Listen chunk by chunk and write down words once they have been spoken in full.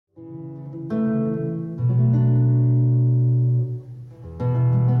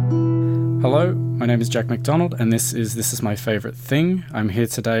Hello, my name is Jack McDonald, and this is My Favourite Thing. I'm here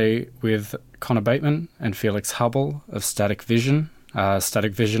today with Connor Bateman and Felix Hubble of Static Vision.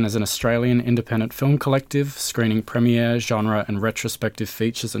 Static Vision is an Australian independent film collective screening premiere, genre and retrospective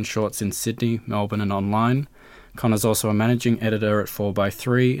features and shorts in Sydney, Melbourne and online. Connor's also a managing editor at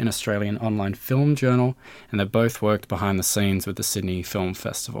 4x3, an Australian online film journal, and they both worked behind the scenes with the Sydney Film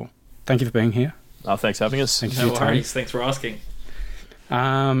Festival. Thank you for being here. Thanks for having us. Thank you for your time. Worries. Thanks for asking.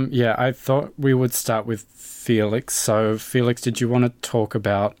 I thought we would start with Felix. So, Felix, did you want to talk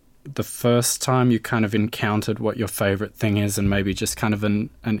about the first time you kind of encountered what your favourite thing is, and maybe just kind of an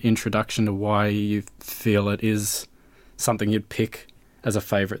introduction to why you feel it is something you'd pick as a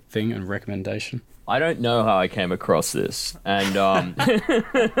favourite thing and recommendation? I don't know how I came across this, and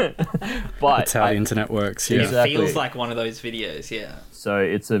but that's how the internet works. Yeah, exactly. It feels like one of those videos. Yeah. So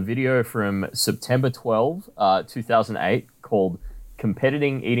it's a video from September 12, 2008, called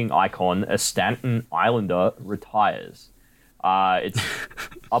 "Competing Eating Icon: A Staten Islander Retires." It's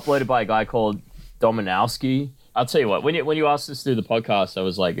uploaded by a guy called Dominowski. I'll tell you what, when you asked us to do the podcast, I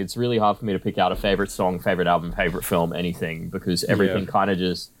was like, it's really hard for me to pick out a favorite song, favorite album, favorite film, anything, because everything kind of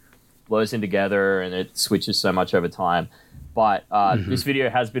just blows in together and it switches so much over time. But this video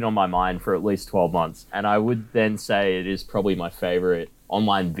has been on my mind for at least 12 months, and I would then say it is probably my favorite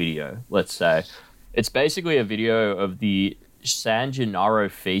online video, let's say. It's basically a video of the San Gennaro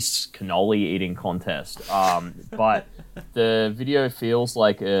Feast's cannoli eating contest, but the video feels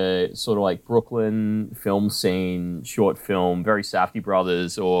like a sort of like Brooklyn film scene short film, very Safdie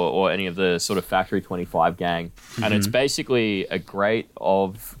Brothers or any of the sort of Factory 25 gang. And it's basically a great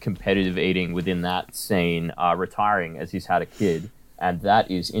of competitive eating within that scene, retiring as he's had a kid, and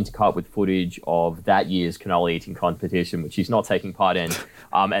that is intercut with footage of that year's cannoli eating competition, which he's not taking part in,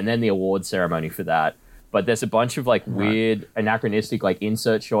 and then the award ceremony for that. But there's a bunch of like weird, anachronistic like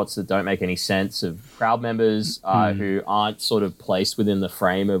insert shots that don't make any sense of crowd members who aren't sort of placed within the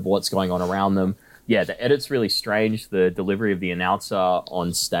frame of what's going on around them. Yeah, the edit's really strange. The delivery of the announcer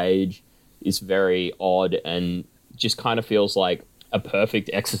on stage is very odd and just kind of feels like a perfect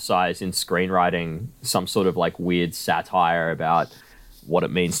exercise in screenwriting, some sort of like weird satire about what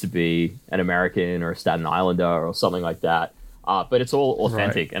it means to be an American or a Staten Islander or something like that. But it's all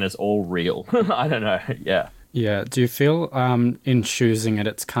authentic and it's all real. I don't know. Yeah. Yeah. Do you feel in choosing it,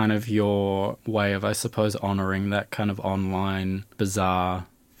 it's kind of your way of, I suppose, honouring that kind of online bizarre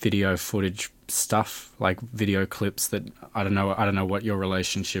video footage stuff, like video clips that I don't know what your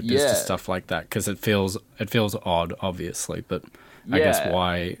relationship is to stuff like that, because it feels odd, obviously. But I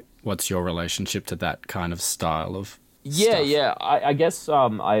guess what's your relationship to that kind of style of stuff? Yeah. I guess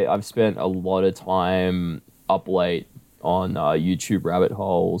I've spent a lot of time up late on YouTube rabbit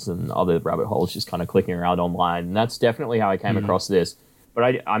holes and other rabbit holes, just kind of clicking around online. And that's definitely how I came across this.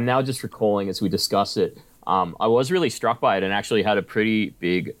 But I'm now just recalling as we discuss it, I was really struck by it and actually had a pretty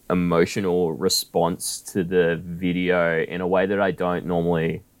big emotional response to the video in a way that I don't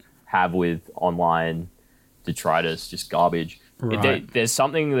normally have with online detritus, just garbage. Right. There's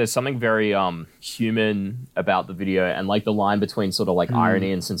something very human about the video, and like the line between sort of like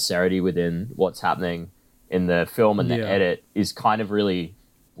irony and sincerity within what's happening in the film and the edit is kind of really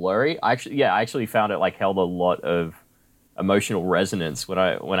blurry. I actually found it like held a lot of emotional resonance when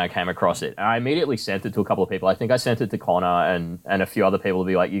I came across it. And I immediately sent it to a couple of people. I think I sent it to Connor and a few other people to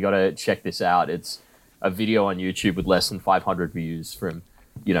be like, you got to check this out. It's a video on YouTube with less than 500 views from,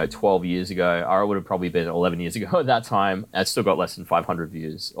 12 years ago. Or it would have probably been 11 years ago at that time. It's still got less than 500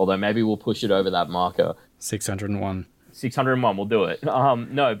 views. Although maybe we'll push it over that marker. 601. 601, we'll do it.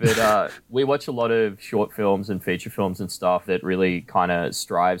 We watch a lot of short films and feature films and stuff that really kind of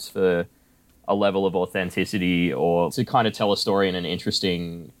strives for a level of authenticity or to kind of tell a story in an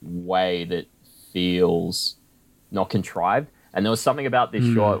interesting way that feels not contrived. And there was something about this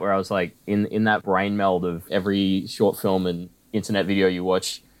short where I was like, in that brain meld of every short film and internet video you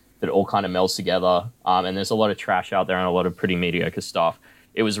watch that all kind of melds together. And there's a lot of trash out there and a lot of pretty mediocre stuff.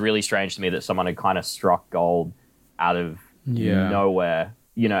 It was really strange to me that someone had kind of struck gold out of nowhere.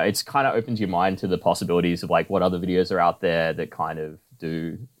 It's kind of opens your mind to the possibilities of like what other videos are out there that kind of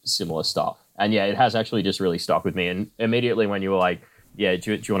do similar stuff. And it has actually just really stuck with me. And immediately when you were like, do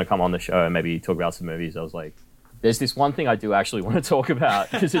you want to come on the show and maybe talk about some movies? I was like, there's this one thing I do actually want to talk about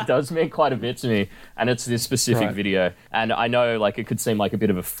because it does mean quite a bit to me. And it's this specific video. And I know like it could seem like a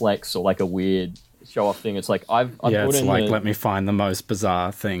bit of a flex or like a weird show-off thing. It's like I've it's like let me find the most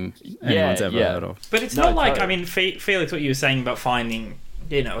bizarre thing anyone's ever heard of. But it's not like totally. I mean, Felix, what you were saying about finding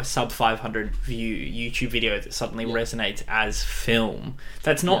a sub 500 view YouTube video that suddenly resonates as film.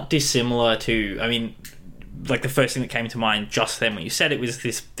 That's not dissimilar to. I mean, like the first thing that came to mind just then when you said it was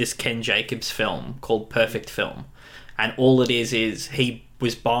this Ken Jacobs film called Perfect Film, and all it is he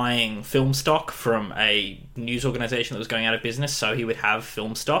was buying film stock from a news organization that was going out of business, so he would have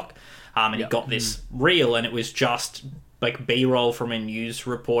film stock, and he got this reel, and it was just like B-roll from a news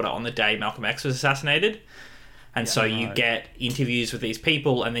reporter on the day Malcolm X was assassinated, and so you get interviews with these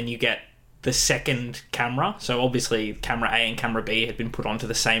people, and then you get the second camera. So obviously camera A and camera B had been put onto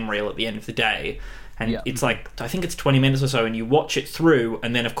the same reel at the end of the day, and it's like, I think it's 20 minutes or so, and you watch it through,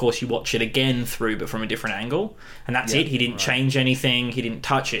 and then of course you watch it again through, but from a different angle, and that's it. He didn't change anything, he didn't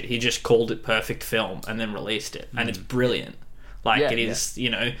touch it, he just called it Perfect Film and then released it, and it's brilliant. Like, it is, you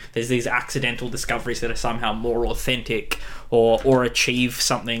know, there's these accidental discoveries that are somehow more authentic or achieve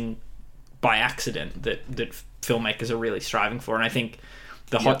something by accident that filmmakers are really striving for. And I think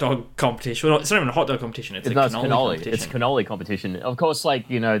the hot dog competition, well, it's not even a hot dog competition, it's a cannoli competition. It's a cannoli competition. Of course, like,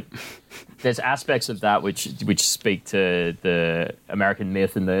 you know, there's aspects of that which speak to the American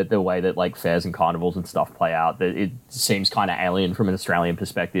myth and the way that, like, fairs and carnivals and stuff play out. That it seems kind of alien from an Australian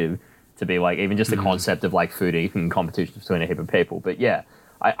perspective to be, like, even just the concept of, like, food eating competitions between a heap of people. But yeah,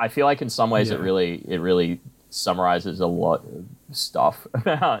 I feel like in some ways it really summarizes a lot of stuff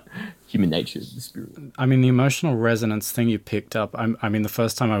about human nature, the spirit. I mean, the emotional resonance thing you picked up, I mean, the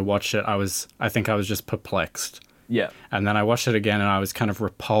first time I watched it, I think I was just perplexed. Yeah. And then I watched it again and I was kind of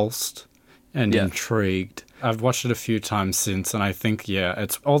repulsed and intrigued. I've watched it a few times since, and I think,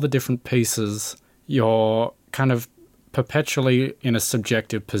 it's all the different pieces. You're kind of perpetually in a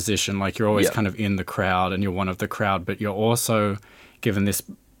subjective position, like you're always kind of in the crowd and you're one of the crowd, but you're also given this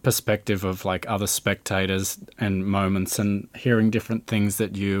perspective of, like, other spectators and moments and hearing different things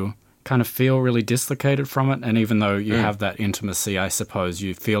that you kind of feel really dislocated from it. And even though you have that intimacy, I suppose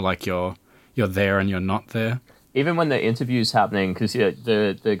you feel like you're there and you're not there. Even when the interview's happening, because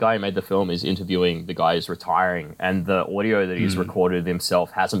the guy who made the film is interviewing the guy who's retiring, and the audio that he's recorded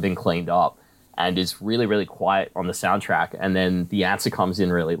himself hasn't been cleaned up and is really, really quiet on the soundtrack, and then the answer comes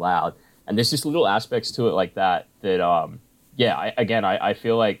in really loud. And there's just little aspects to it like that I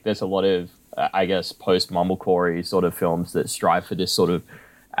feel like there's a lot of, I guess, post-mumblecore sort of films that strive for this sort of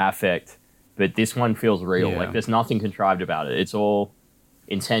affect, but this one feels real. Yeah. Like, there's nothing contrived about it. It's all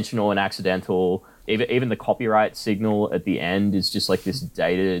intentional and accidental. Even the copyright signal at the end is just like this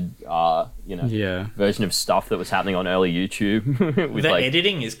dated, version of stuff that was happening on early YouTube. With the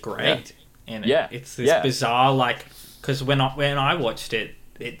editing is great. And it's this bizarre, like, because when I watched it,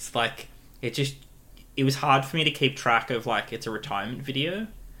 it's like, it was hard for me to keep track of, like, it's a retirement video,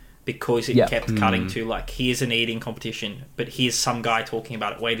 because it kept cutting to, like, here's an eating competition, but here's some guy talking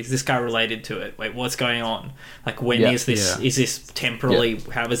about it. Wait, is this guy related to it? Wait, what's going on? Like, when is this? Is this temporally?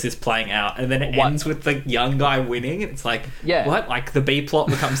 How is this playing out? And then it ends with the young guy winning. It's like, what? Like, the B plot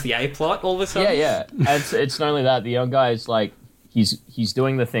becomes the A plot all of a sudden? And it's not only that. The young guy is, like, he's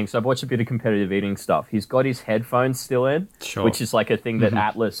doing the thing. So I've watched a bit of competitive eating stuff. He's got his headphones still in, which is like a thing that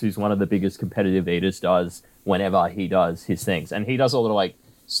Atlas, who's one of the biggest competitive eaters, does whenever he does his things. And he does a little, like,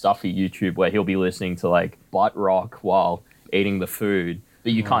 stuffy YouTube where he'll be listening to, like, butt rock while eating the food,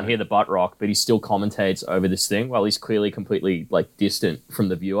 but you can't hear the butt rock, but he still commentates over this thing while he's clearly completely, like, distant from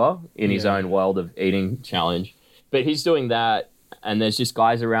the viewer in his own world of eating challenge. But he's doing that, and there's just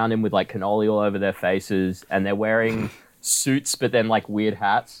guys around him with, like, cannoli all over their faces, and they're wearing suits, but then, like, weird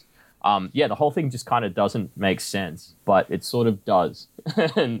hats. The whole thing just kind of doesn't make sense, but it sort of does.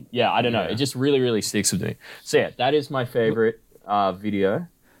 And I don't know. It just really, really sticks with me. So that is my favorite video.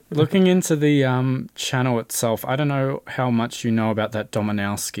 Looking into the channel itself, I don't know how much you know about that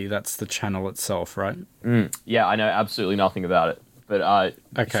Dominowski. That's the channel itself, right? Yeah, I know absolutely nothing about it, but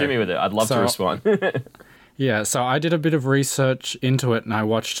shoot me with it. I'd love to respond. Yeah, so I did a bit of research into it, and I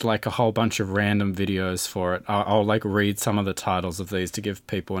watched, like, a whole bunch of random videos for it. I'll like, read some of the titles of these to give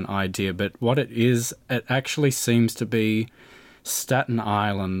people an idea, but what it is, it actually seems to be Staten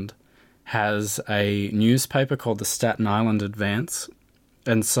Island has a newspaper called the Staten Island Advance,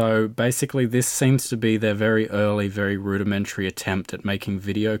 and so basically this seems to be their very early, very rudimentary attempt at making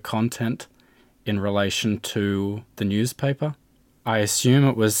video content in relation to the newspaper. I assume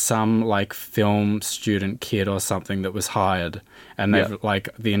it was some, like, film student kid or something that was hired, and they've like,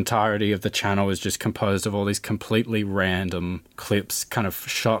 the entirety of the channel is just composed of all these completely random clips kind of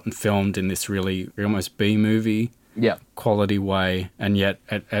shot and filmed in this really almost B-movie quality way, and yet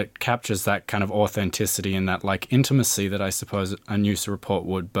it captures that kind of authenticity and that, like, intimacy that I suppose a news report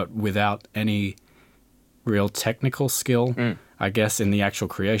would, but without any real technical skill, I guess, in the actual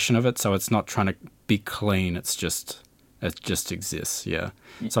creation of it. So it's not trying to be clean, it just exists,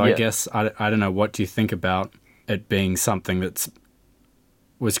 So I guess, I don't know, what do you think about it being something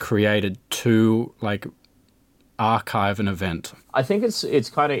was created to, like, archive an event? I think it's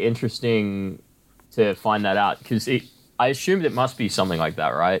kind of interesting to find that out, because I assumed it must be something like that,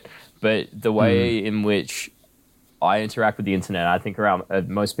 right? But the way in which I interact with the internet, I think around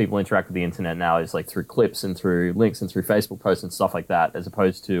most people interact with the internet now is like through clips and through links and through Facebook posts and stuff like that, as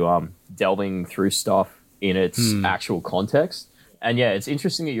opposed to delving through stuff in its actual context. And yeah, it's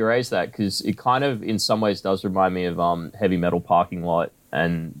interesting that you raised that, because it kind of in some ways does remind me of Heavy Metal Parking Lot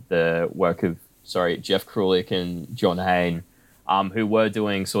and the work of Jeff Krulik and John Hain, who were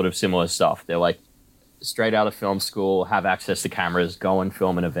doing sort of similar stuff. They're like straight out of film school, have access to cameras, go and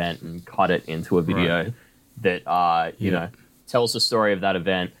film an event and cut it into a video that you know, tells the story of that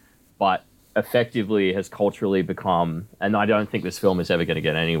event, but effectively has culturally become, and I don't think this film is ever going to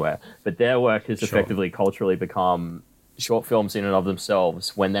get anywhere, but their work has effectively culturally become short films in and of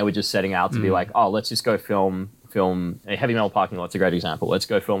themselves, when they were just setting out to be like, oh, let's just go film a Heavy Metal Parking Lot's a great example. Let's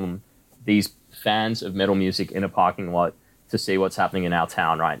go film these fans of metal music in a parking lot to see what's happening in our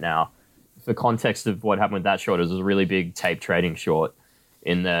town right now. For context of what happened with that short, it was a really big tape trading short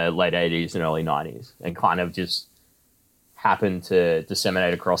in the late 80s and early 90s, and kind of just happened to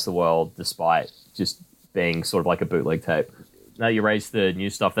disseminate across the world despite just being sort of like a bootleg tape. Now you raise the new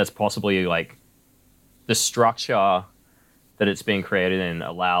stuff, that's possibly like the structure that it's being created in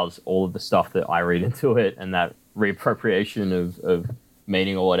allows all of the stuff that I read into it and that reappropriation of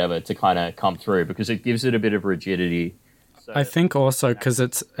meaning or whatever to kind of come through, because it gives it a bit of rigidity. So, I think also because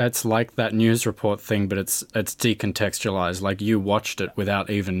it's like that news report thing, but it's decontextualized. Like you watched it without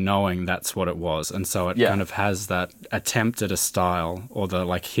even knowing that's what it was, and so it kind of has that attempt at a style or the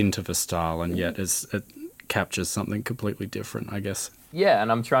like hint of a style, and yet it captures something completely different, I guess. Yeah,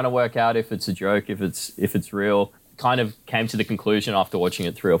 and I'm trying to work out if it's a joke, if it's real. Kind of came to the conclusion after watching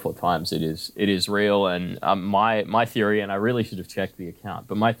it 3 or 4 times it is real, and my theory, and I really should have checked the account,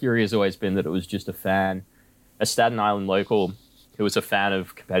 but my theory has always been that it was just a Staten Island local who was a fan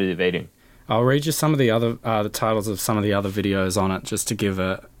of competitive eating. I'll read you some of the other the titles of some of the other videos on it, just to give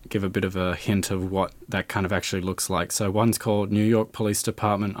a bit of a hint of what that kind of actually looks like. So one's called New York Police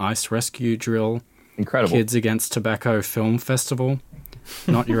Department Ice Rescue Drill. Incredible. Kids Against Tobacco Film Festival.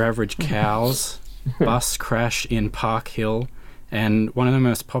 Not Your Average Cows. Bus Crash in Park Hill. And one of the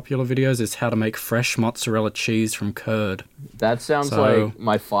most popular videos is how to make fresh mozzarella cheese from curd. That sounds like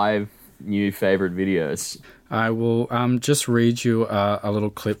my 5 new favorite videos. I will just read you a little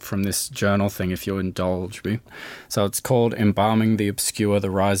clip from this journal thing, if you'll indulge me. So it's called Embalming the Obscure,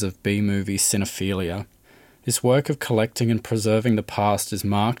 The Rise of B-Movie Cinephilia. This work of collecting and preserving the past is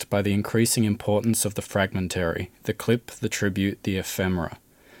marked by the increasing importance of the fragmentary, the clip, the tribute, the ephemera,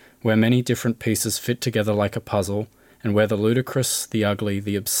 where many different pieces fit together like a puzzle, and where the ludicrous, the ugly,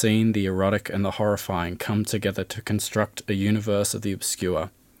 the obscene, the erotic, and the horrifying come together to construct a universe of the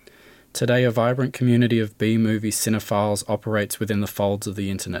obscure. Today, a vibrant community of B-movie cinephiles operates within the folds of the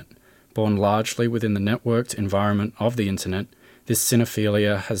internet. Born largely within the networked environment of the internet, this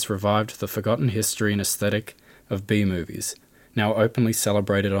cinephilia has revived the forgotten history and aesthetic of B-movies, now openly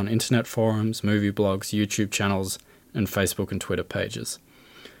celebrated on internet forums, movie blogs, YouTube channels, and Facebook and Twitter pages.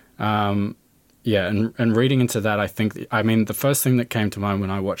 And reading into that, the first thing that came to mind when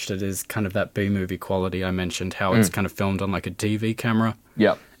I watched it is kind of that B-movie quality I mentioned, how it's kind of filmed on like a DV camera.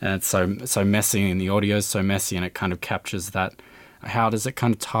 Yep. And it's so messy, and the audio's so messy, and it kind of captures that. How does it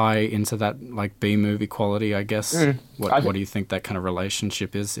kind of tie into that like B-movie quality, I guess? What do you think that kind of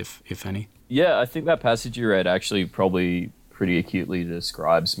relationship is, if any? Yeah, I think that passage you read actually probably pretty acutely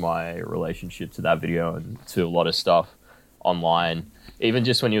describes my relationship to that video and to a lot of stuff online. Even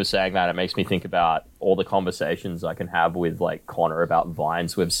just when you were saying that, it makes me think about all the conversations I can have with like Connor about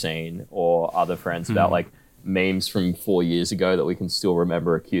Vines we've seen, or other friends about like memes from 4 years ago that we can still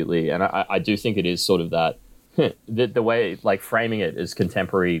remember acutely. And I do think it is sort of that the way like framing it as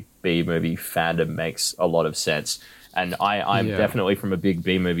contemporary B-movie fandom makes a lot of sense. And I'm definitely from a big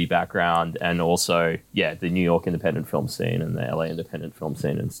B-movie background, and also the New York independent film scene and the LA independent film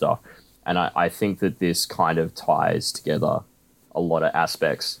scene and stuff. And I think that this kind of ties together a lot of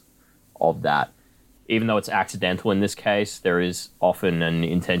aspects of that. Even though it's accidental in this case, there is often an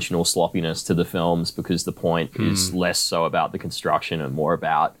intentional sloppiness to the films, because the point is less so about the construction and more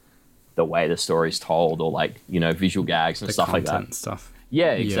about the way the story's told, or like, visual gags and the stuff like that. And stuff.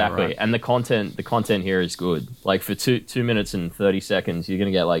 Yeah, exactly. Yeah, right. And the content here is good. Like for 2 minutes and 30 seconds, you're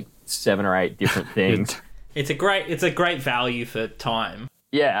going to get like 7 or 8 different things. It's a great value for time.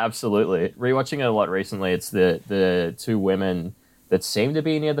 Yeah, absolutely. Rewatching it a lot recently, it's the 2 women that seem to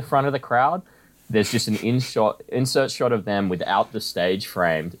be near the front of the crowd. There's just an insert shot of them without the stage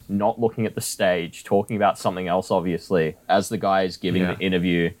framed, not looking at the stage, talking about something else, obviously, as the guy is giving the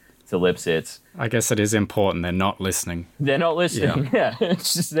interview to Lipsitz. I guess it is important they're not listening. They're not listening. Yeah.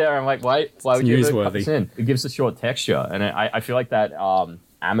 It's just there. I'm like, why would you put this in? It gives a short texture. And I feel like that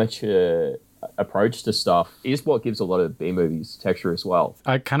amateur approach to stuff is what gives a lot of B movies texture as well.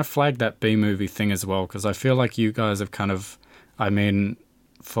 I kind of flagged that B movie thing as well, because I feel like you guys have kind of,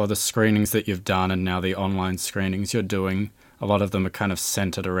 for the screenings that you've done and now the online screenings you're doing, a lot of them are kind of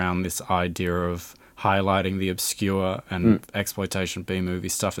centered around this idea of highlighting the obscure and exploitation B-movie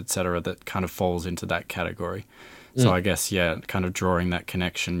stuff, etc., that kind of falls into that category. So I guess, kind of drawing that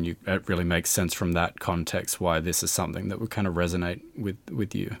connection, it really makes sense from that context why this is something that would kind of resonate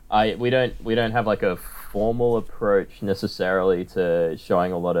with you. We don't have like a formal approach necessarily to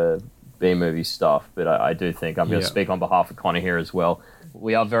showing a lot of B-movie stuff, but I do think I'm going to speak on behalf of Connor here as well.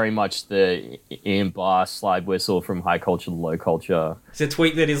 We are very much the Ian Barr slide whistle from high culture to low culture. It's a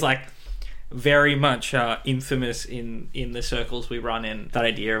tweet that is like very much infamous in the circles we run in. That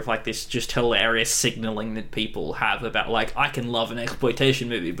idea of like this just hilarious signaling that people have about like, I can love an exploitation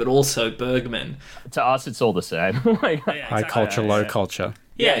movie, but also Bergman. To us, it's all the same. High culture, low culture.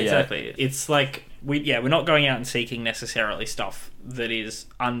 Yeah, exactly. It's like we're not going out and seeking necessarily stuff that is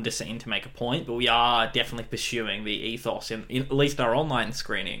underseen to make a point, but we are definitely pursuing the ethos in at least our online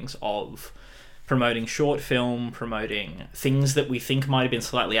screenings of promoting short film, promoting things that we think might have been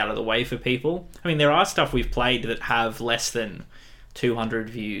slightly out of the way for people. I mean, there are stuff we've played that have less than 200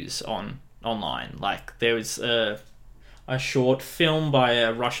 views online. Like there was a short film by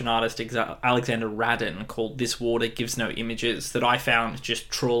a Russian artist, Alexander Radin, called This Water Gives No Images, that I found just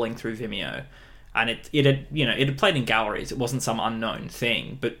trawling through Vimeo. And it had played in galleries. It wasn't some unknown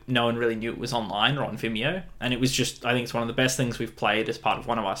thing, but no one really knew it was online or on Vimeo. And it was just, I think it's one of the best things we've played as part of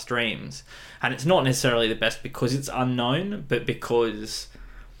one of our streams. And it's not necessarily the best because it's unknown, but because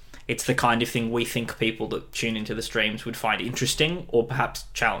it's the kind of thing we think people that tune into the streams would find interesting or perhaps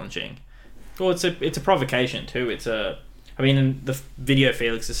challenging. Well, it's a provocation too. And the video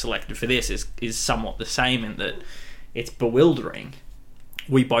Felix has selected for this is somewhat the same in that it's bewildering.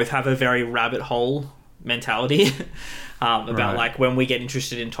 We both have a very rabbit hole mentality about like when we get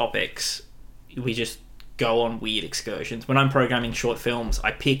interested in topics, we just go on weird excursions. When I'm programming short films,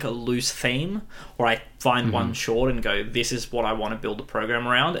 I pick a loose theme or I find one short and go, this is what I want to build a program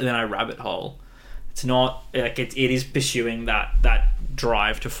around, and then I rabbit hole. It's not like it is pursuing that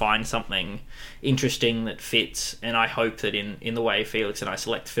drive to find something interesting that fits, and I hope that in the way Felix and I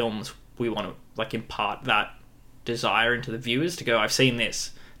select films, we want to like impart that desire into the viewers to go, I've seen this,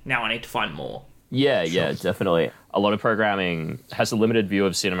 now I need to find more. Yeah, definitely. A lot of programming has a limited view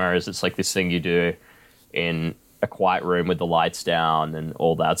of cinema as it's like this thing you do in a quiet room with the lights down and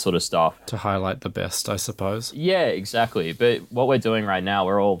all that sort of stuff. To highlight the best, I suppose. Yeah, exactly. But what we're doing right now,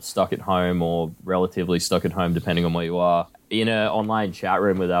 we're all stuck at home or relatively stuck at home, depending on where you are, in an online chat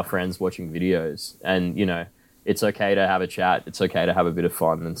room with our friends watching videos. And, it's okay to have a chat. It's okay to have a bit of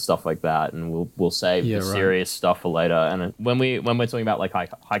fun and stuff like that. And we'll save the serious stuff for later. And when we're talking about like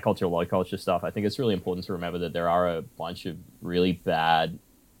high culture, low culture stuff, I think it's really important to remember that there are a bunch of really bad,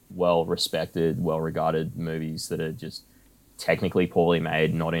 well-respected, well-regarded movies that are just technically poorly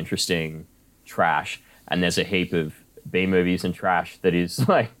made, not interesting, trash. And there's a heap of B movies and trash that is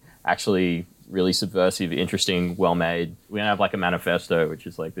like actually really subversive, interesting, well-made. We don't have like a manifesto, which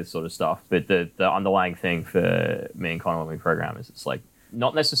is like this sort of stuff. But the underlying thing for me and Connor when we program is it's like,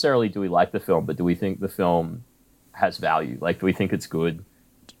 not necessarily do we like the film, but do we think the film has value? Like, do we think it's good?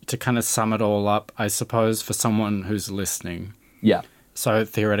 To kind of sum it all up, I suppose, for someone who's listening. Yeah. So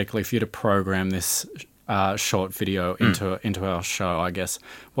theoretically, if you were to program this short video into our show, I guess,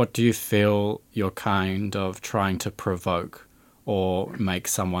 what do you feel you're kind of trying to provoke or make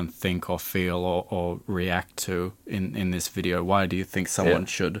someone think or feel or react to in this video? Why do you think someone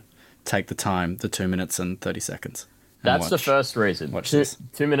should take the time, the 2 minutes and 30 seconds? That's the first reason. Watch this.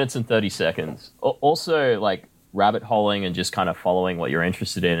 2 minutes and 30 seconds. Also, like, rabbit holing and just kind of following what you're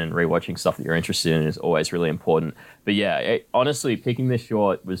interested in and rewatching stuff that you're interested in is always really important. But yeah, honestly, picking this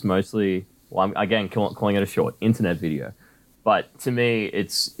short was mostly, well, I'm again calling it a short internet video. But to me,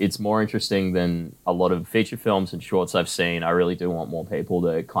 it's more interesting than a lot of feature films and shorts I've seen. I really do want more people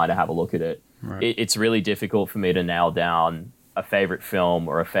to kind of have a look at it. Right. It's really difficult for me to nail down a favorite film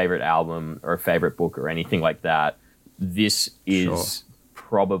or a favorite album or a favorite book or anything like that. This is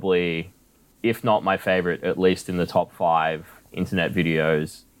probably, if not my favorite, at least in the top 5 internet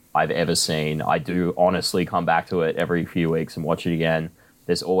videos I've ever seen. I do honestly come back to it every few weeks and watch it again.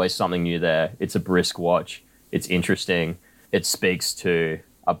 There's always something new there. It's a brisk watch. It's interesting. It speaks to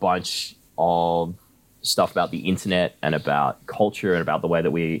a bunch of stuff about the internet and about culture and about the way that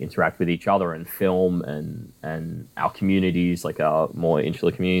we interact with each other and film and our communities, like our more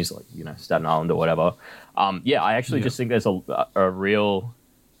insular communities, like, you know, Staten Island or whatever. I actually just think there's a real,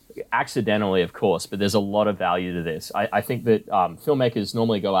 accidentally, of course, but there's a lot of value to this. I think that filmmakers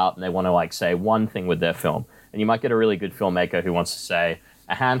normally go out and they want to like say one thing with their film, and you might get a really good filmmaker who wants to say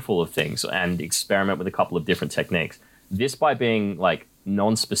a handful of things and experiment with a couple of different techniques. This, by being like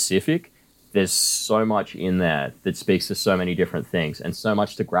non-specific, there's so much in there that speaks to so many different things and so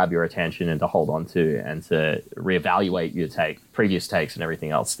much to grab your attention and to hold on to and to reevaluate your previous takes and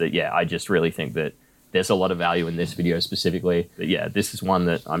everything else that, I just really think that there's a lot of value in this video specifically. But this is one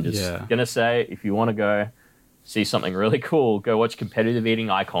that I'm just going to say, if you want to go see something really cool, go watch Competitive Eating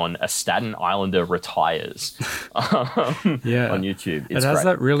Icon, A Staten Islander Retires on YouTube. It has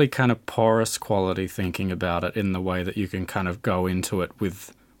that really kind of porous quality thinking about it in the way that you can kind of go into it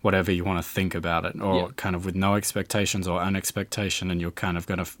with whatever you want to think about it, or kind of with no expectations or an expectation, and you're kind of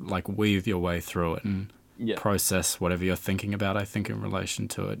going to like weave your way through it and process whatever you're thinking about, I think, in relation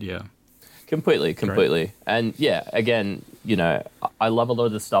to it. Completely. Great. And again, you know, I love a lot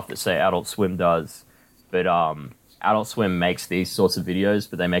of the stuff that, say, Adult Swim does, but Adult Swim makes these sorts of videos,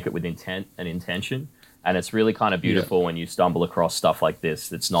 but they make it with intent and intention. And it's really kind of beautiful when you stumble across stuff like this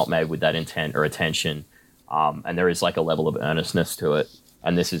that's not made with that intent or attention. And there is like a level of earnestness to it.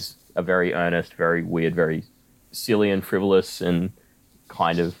 And this is a very earnest, very weird, very silly and frivolous and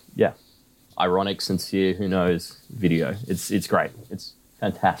kind of, ironic, sincere, who knows, video. It's great. It's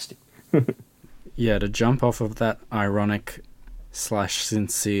fantastic. To jump off of that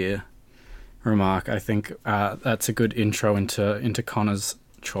ironic/sincere remark, I think that's a good intro into Connor's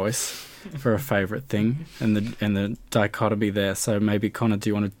choice for a favourite thing and the dichotomy there. So maybe, Connor, do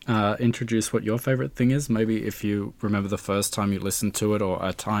you want to introduce what your favourite thing is? Maybe if you remember the first time you listened to it or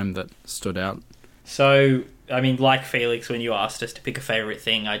a time that stood out. So, I mean, like Felix, when you asked us to pick a favourite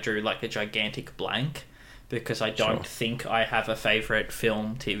thing, I drew like a gigantic blank because I don't think I have a favourite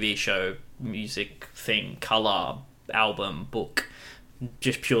film, TV show, music thing, colour, album, book.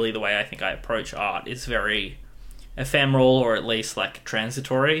 Just purely the way I think I approach art is very ephemeral, or at least like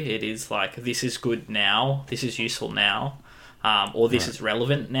transitory. It is like, this is good now, this is useful now, or this is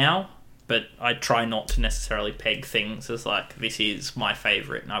relevant now. But I try not to necessarily peg things as like, this is my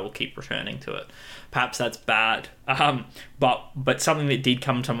favourite and I will keep returning to it. Perhaps that's bad. But something that did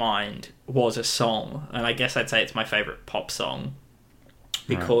come to mind was a song, and I guess I'd say it's my favourite pop song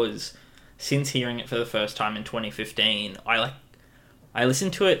because since hearing it for the first time in 2015, I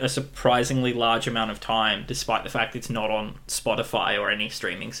listened to it a surprisingly large amount of time, despite the fact it's not on Spotify or any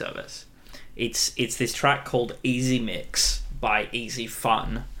streaming service. It's this track called easyMix by Easy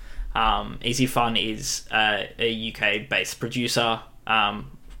Fun. Easy Fun is a UK-based producer,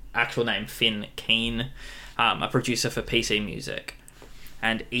 actual name Finn Keen, a producer for PC Music.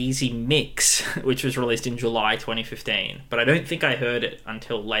 And easyMix, which was released in July 2015, but I don't think I heard it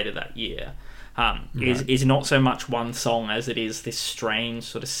until later that year, is not so much one song as it is this strange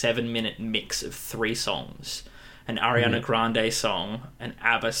sort of 7-minute mix of 3 songs. An Ariana Grande song, an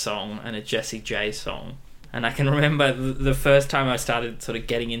ABBA song, and a Jessie J song. And I can remember the first time I started sort of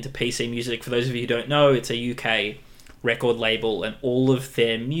getting into PC Music. For those of you who don't know, it's a UK record label, and all of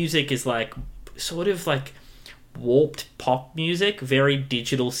their music is like sort of like warped pop music, very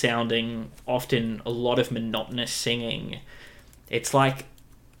digital sounding, often a lot of monotonous singing. It's like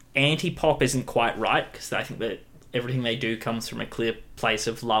anti-pop isn't quite right, because I think that everything they do comes from a clear place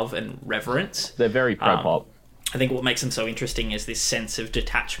of love and reverence. They're very pro-pop. I think what makes them so interesting is this sense of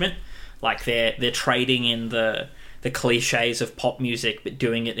detachment. Like they're trading in the cliches of pop music, but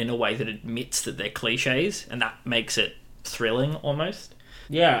doing it in a way that admits that they're cliches, and that makes it thrilling almost.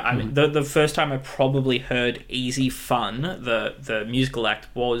 Yeah, I mean, the first time I probably heard Easy Fun, the musical act,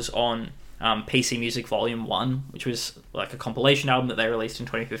 was on PC Music Volume 1, which was like a compilation album that they released in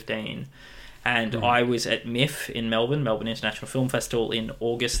 2015. And I was at MIF in Melbourne International Film Festival, in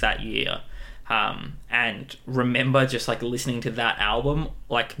August that year. And remember just like listening to that album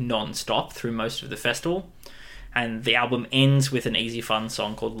like non-stop through most of the festival. And the album ends with an Easy Fun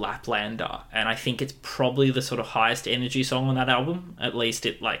song called Laplander, and I think it's probably the sort of highest energy song on that album. At least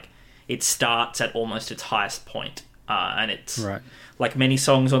it starts at almost its highest point, and it's like many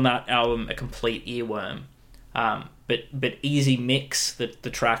songs on that album, a complete earworm. But Easy Mix, the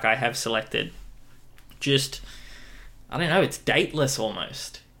track I have selected, just, I don't know, it's dateless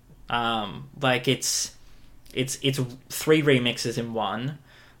almost. Like it's 3 remixes in one.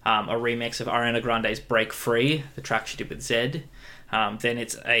 A remix of Ariana Grande's Break Free, the track she did with Zed. Then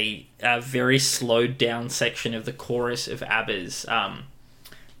it's a very slowed down section of the chorus of ABBA's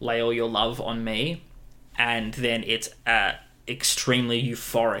Lay All Your Love on Me. and then it's a extremely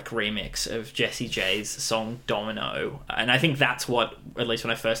euphoric remix of Jessie J's song Domino. And I think that's what, at least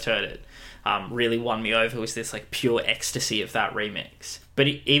when I first heard it, really won me over, was this like pure ecstasy of that remix. But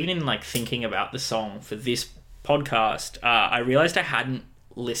even in like thinking about the song for this podcast, I realized I hadn't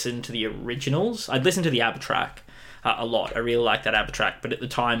listened to the originals. I'd listened to the ABBA track a lot. I really liked that ABBA track, but at the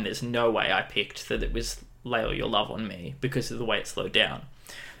time there's no way I picked that it was Lay All Your Love on Me because of the way it slowed down.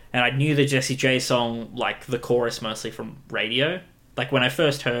 And I knew the Jessie J song, like the chorus, mostly from radio. Like when I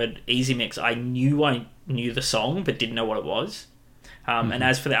first heard easyMix, I knew the song, but didn't know what it was. And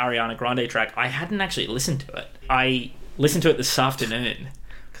as for the Ariana Grande track, I hadn't actually listened to it. I listened to it this afternoon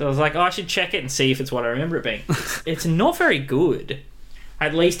because I was like, oh, I should check it and see if it's what I remember it being. It's not very good.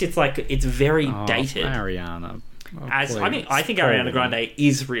 At least it's very dated. Ariana. I think Ariana Grande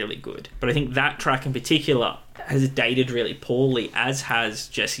is really good, but I think that track in particular has dated really poorly, as has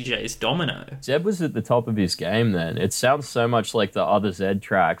Jessie J's Domino. Zeb was at the top of his game then. It sounds so much like the other Zed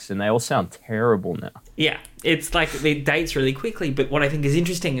tracks, and they all sound terrible now. Yeah, it's like it dates really quickly, but what I think is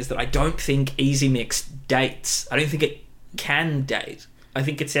interesting is that I don't think easyMix dates. I don't think it can date. I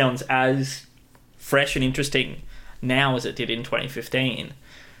think it sounds as fresh and interesting now as it did in 2015.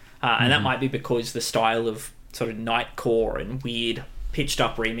 And that might be because the style of sort of nightcore and weird pitched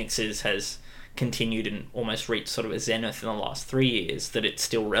up remixes has continued and almost reached sort of a zenith in the last 3 years, that it's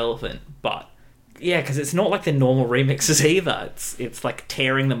still relevant. But yeah, because it's not like the normal remixes either. It's like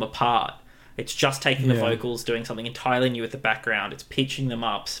tearing them apart. It's just taking the vocals, doing something entirely new with the background. It's pitching them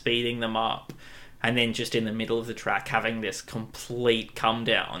up, speeding them up, and then just in the middle of the track having this complete come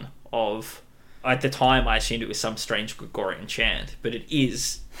down of... At the time, I assumed it was some strange Gregorian chant, but it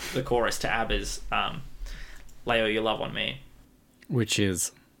is the chorus to ABBA's Lay All Your Love on Me. Which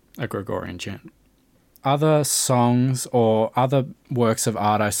is a Gregorian chant. Other songs or other works of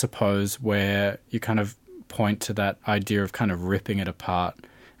art, I suppose, where you kind of point to that idea of kind of ripping it apart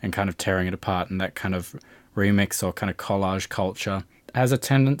and kind of tearing it apart, and that kind of remix or kind of collage culture has a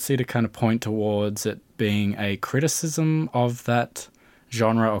tendency to kind of point towards it being a criticism of that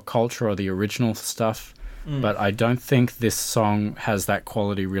genre or culture or the original stuff. But I don't think this song has that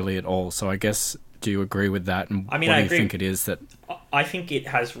quality really at all. So I guess, do you agree with that? And I mean, what I do you agree. think it is that... I think it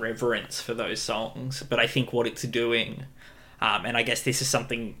has reverence for those songs, but I think what it's doing, and I guess this is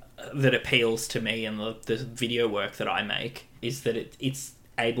something that appeals to me and the video work that I make, is that it's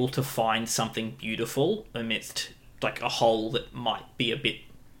able to find something beautiful amidst like a whole that might be a bit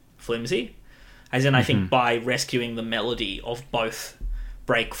flimsy. As in, I think by rescuing the melody of both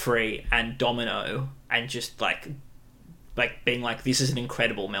Break Free and Domino, and just like being like, this is an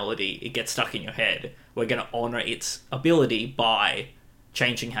incredible melody, it gets stuck in your head, we're going to honour its ability by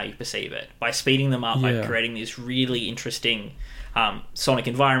changing how you perceive it, by speeding them up, by creating these really interesting sonic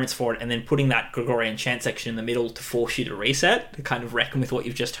environments for it, and then putting that Gregorian chant section in the middle to force you to reset, to kind of reckon with what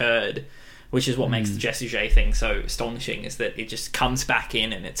you've just heard, which is what makes the Jessie J thing so astonishing, is that it just comes back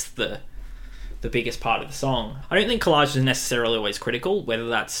in and it's the biggest part of the song. I don't think collage is necessarily always critical, whether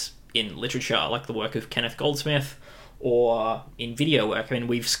that's in literature, like the work of Kenneth Goldsmith, or in video work. I mean,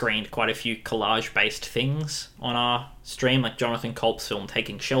 we've screened quite a few collage-based things on our stream, like Jonathan Culp's film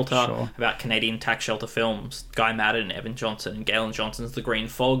Taking Shelter, about Canadian tax shelter films, Guy Maddin, Evan Johnson, and Galen Johnson's The Green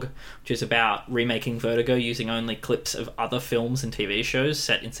Fog, which is about remaking Vertigo using only clips of other films and TV shows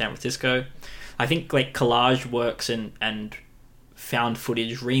set in San Francisco. I think like collage works and found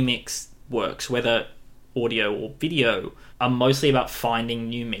footage remix works, whether audio or video, are mostly about finding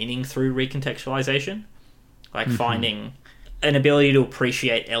new meaning through recontextualization. Like finding an ability to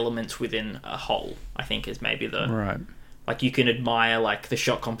appreciate elements within a whole, I think, is maybe the... Right. Like, you can admire, like, the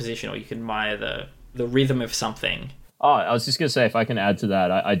shot composition, or you can admire the rhythm of something. Oh, I was just going to say, if I can add to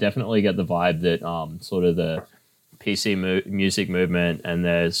that, I definitely get the vibe that sort of the PC music movement and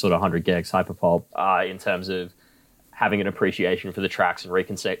the sort of 100 gex hyperpop in terms of having an appreciation for the tracks and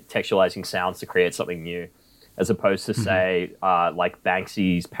recontextualizing sounds to create something new, as opposed to, say, like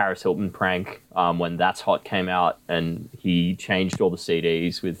Banksy's Paris Hilton prank, when That's Hot came out and he changed all the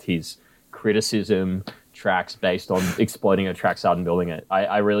CDs with his criticism tracks based on exploiting a track sound and building it.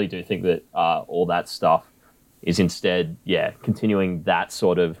 I really do think that all that stuff is instead, continuing that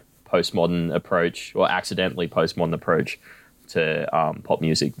sort of postmodern approach, or accidentally postmodern approach to pop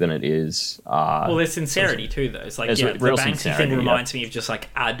music than it is. Well, there's sincerity too, though. It's like, the Banksy thing reminds me of just like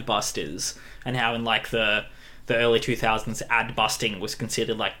ad busters, and how in like the early 2000s ad busting was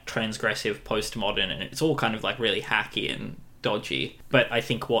considered like transgressive postmodern, and it's all kind of like really hacky and dodgy. But I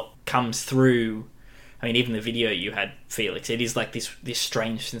think what comes through, I mean, even the video you had, Felix, it is like this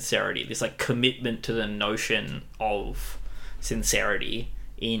strange sincerity, this like commitment to the notion of sincerity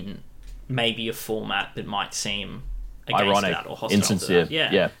in maybe a format that might seem against ironic, that or hostile insincere. to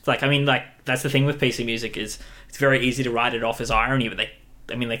that. Yeah. It's like, I mean, like, that's the thing with PC music is it's very easy to write it off as irony, but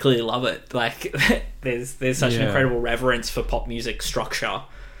they clearly love it. Like, there's such an incredible reverence for pop music structure.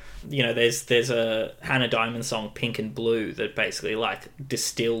 You know, there's a Hannah Diamond song, Pink and Blue, that basically, like,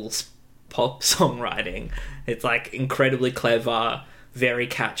 distills pop songwriting. It's, like, incredibly clever, very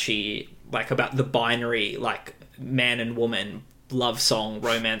catchy, like, about the binary, like, man and woman, love song,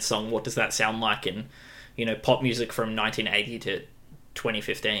 romance song. What does that sound like in, you know, pop music from 1980 to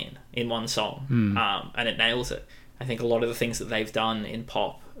 2015 in one song? And it nails it. I think a lot of the things that they've done in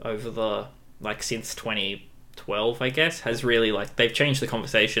pop over the, like, since 2012, I guess, has really, like, they've changed the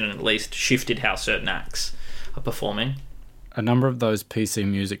conversation and at least shifted how certain acts are performing. A number of those PC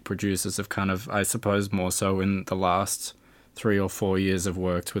music producers have kind of, I suppose more so in the last 3 or 4 years, have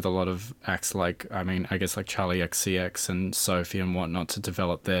worked with a lot of acts like, I mean, I guess like Charlie XCX and Sophie and whatnot to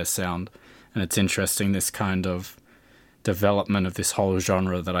develop their sound. And it's interesting, this kind of development of this whole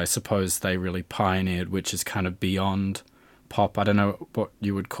genre that I suppose they really pioneered, which is kind of beyond pop. I don't know what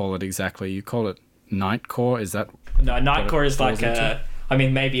you would call it exactly. You call it nightcore? Is that... No, nightcore is like a... I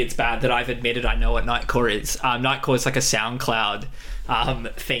mean, maybe it's bad that I've admitted I know what nightcore is. Nightcore is like a SoundCloud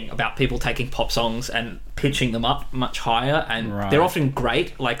thing about people taking pop songs and pitching them up much higher, and they're often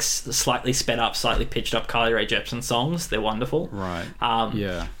great, like slightly sped up, slightly pitched up Carly Rae Jepsen songs. They're wonderful. Right.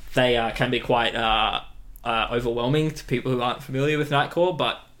 Yeah. They can be quite overwhelming to people who aren't familiar with nightcore,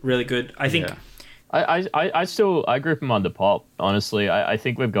 but really good. I think... Yeah. I group them under pop, honestly. I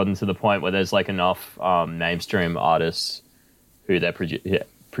think we've gotten to the point where there's like enough mainstream artists who they're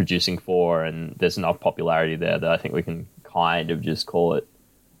producing for, and there's enough popularity there that I think we can kind of just call it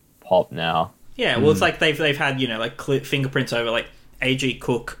pop now. Yeah, well, it's like they've had, you know, like fingerprints over, like, A.G.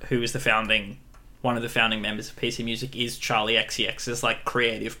 Cook, who is one of the founding members of PC Music, is Charlie XCX's, like,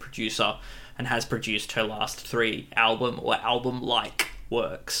 creative producer and has produced her last 3 album-like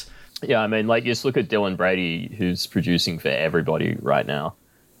works. Yeah, I mean, like, just look at Dylan Brady, who's producing for everybody right now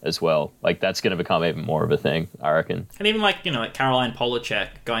as well. Like, that's going to become even more of a thing, I reckon. And even, like, you know, like Caroline Polachek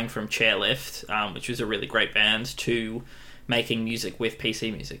going from Chairlift, which was a really great band, to making music with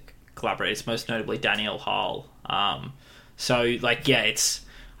PC Music collaborators, most notably Danielle Hall. So, like, yeah,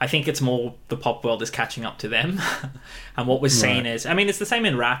 I think it's more the pop world is catching up to them. And what was seen as... I mean, it's the same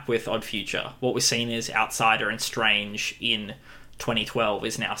in rap with Odd Future. What was seen as outsider and strange in 2012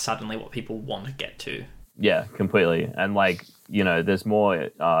 is now suddenly what people want to get to. Yeah, completely. And, like, you know, there's more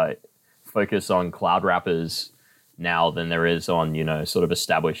focus on cloud rappers now than there is on, you know, sort of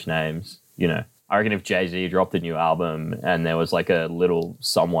established names. You know, I reckon if Jay-Z dropped a new album and there was like a little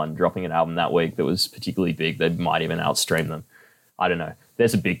someone dropping an album that week that was particularly big, they might even outstream them. I don't know.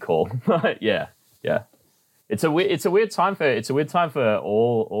 There's a big call. yeah. It's a weird time for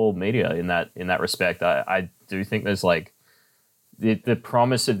all media in that respect. I do think there's like the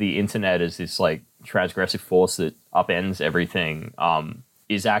promise of the internet is this like transgressive force that upends everything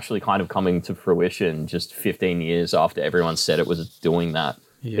is actually kind of coming to fruition just 15 years after everyone said it was doing that.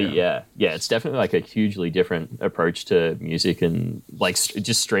 But yeah, it's definitely like a hugely different approach to music, and like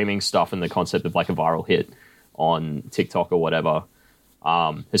just streaming stuff, and the concept of like a viral hit on TikTok or whatever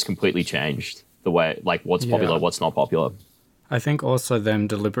has completely changed the way, like, what's popular, what's not popular. I think also them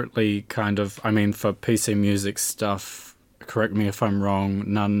deliberately kind of, I mean, for PC Music stuff, correct me if I'm wrong,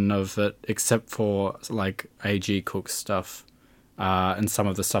 none of it except for like A.G. Cook's stuff and some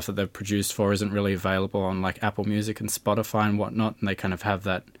of the stuff that they've produced for isn't really available on like Apple Music and Spotify and whatnot, and they kind of have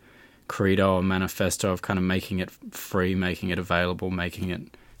that credo or manifesto of kind of making it free, making it available, making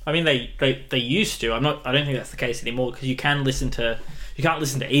it... I mean, they used to. I don't think that's the case anymore, because you can't listen to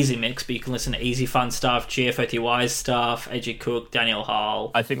easyMix, but you can listen to Easy Fun stuff, GFOTY's stuff, A.G. Cook, Danielle Hall.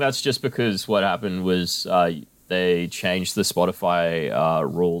 I think that's just because what happened was they changed the Spotify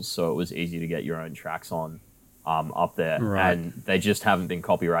rules so it was easy to get your own tracks on up there. Right. And they just haven't been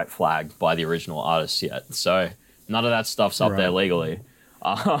copyright flagged by the original artists yet. So none of that stuff's up there legally.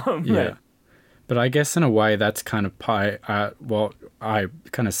 Yeah. But I guess in a way that's kind of I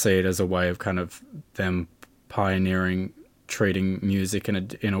kind of see it as a way of kind of them pioneering treating music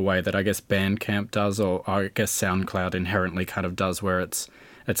in a way that I guess Bandcamp does, or I guess SoundCloud inherently kind of does, where it's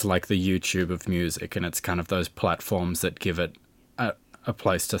like the YouTube of music, and it's kind of those platforms that give it a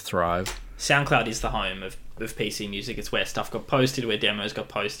place to thrive. SoundCloud is the home of PC Music. It's where stuff got posted, where demos got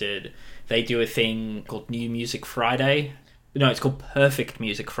posted. They do a thing called New Music Friday, No, it's called Perfect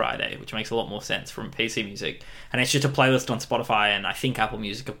Music Friday, which makes a lot more sense from PC Music. And it's just a playlist on Spotify and I think Apple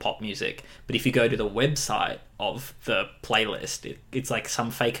Music of pop music. But if you go to the website of the playlist, it's like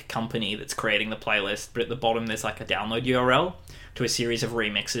some fake company that's creating the playlist, but at the bottom there's like a download URL to a series of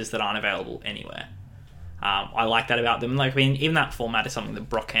remixes that aren't available anywhere. I like that about them. Like, I mean, even that format is something that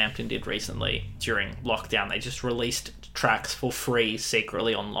Brockhampton did recently during lockdown. They just released tracks for free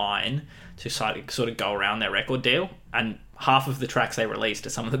secretly online to sort of go around their record deal. And half of the tracks they released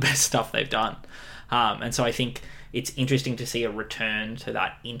are some of the best stuff they've done. And so I think it's interesting to see a return to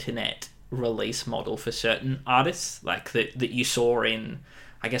that internet release model for certain artists, like that you saw in,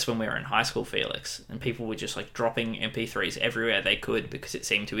 I guess, when we were in high school, Felix, and people were just like dropping MP3s everywhere they could because it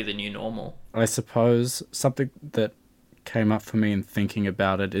seemed to be the new normal. I suppose something that came up for me in thinking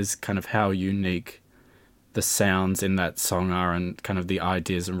about it is kind of how unique the sounds in that song are and kind of the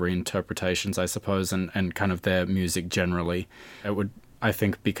ideas and reinterpretations, I suppose, and kind of their music generally. It would, I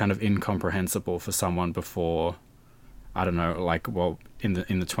think, be kind of incomprehensible for someone before, I don't know, like, well, in the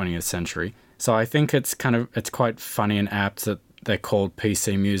 20th century. So I think it's quite funny and apt that they're called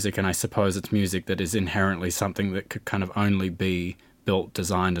PC music, and I suppose it's music that is inherently something that could kind of only be built,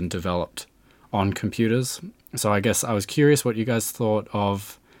 designed, and developed on computers. So I guess I was curious what you guys thought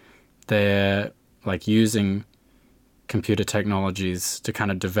of their, like, using computer technologies to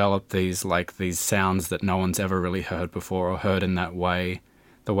kind of develop these sounds that no one's ever really heard before or heard in that way,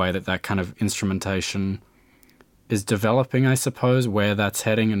 the way that kind of instrumentation is developing, I suppose, where that's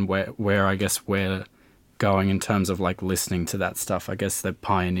heading and where I guess we're going in terms of like listening to that stuff. I guess they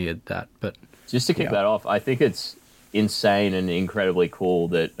pioneered that. But just to kick that off, I think it's insane and incredibly cool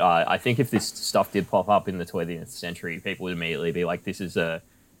that I think if this stuff did pop up in the 20th century, people would immediately be like, this is a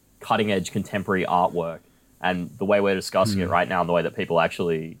cutting edge contemporary artwork. And the way we're discussing it right now and the way that people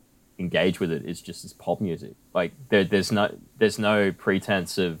actually engage with it is just as pop music. Like there's no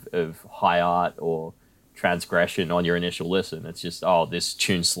pretense of high art or transgression on your initial listen. It's just, oh, this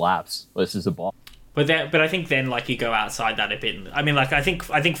tune slaps. This is a bop. But I think then, like, you go outside that a bit. I mean, like, I think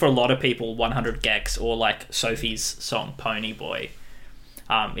for a lot of people, 100 Gex or like Sophie's song Pony Boy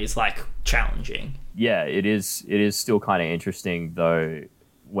is like challenging. Yeah, it is still kind of interesting though.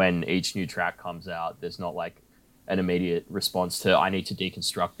 When each new track comes out, there's not like an immediate response to, I need to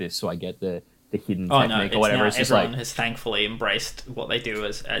deconstruct this so I get the hidden technique or whatever. It's just everyone has thankfully embraced what they do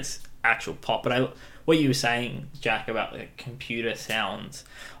as actual pop. But what you were saying, Jack, about the computer sounds,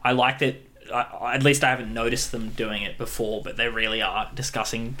 I like that. At least I haven't noticed them doing it before, but they really are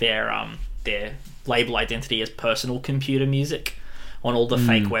discussing their label identity as personal computer music. On all the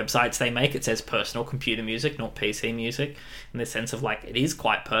fake websites they make, it says personal computer music, not PC music, in the sense of, like, it is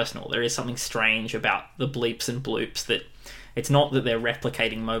quite personal. There is something strange about the bleeps and bloops that it's not that they're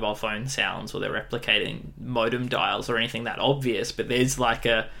replicating mobile phone sounds or they're replicating modem dials or anything that obvious, but there's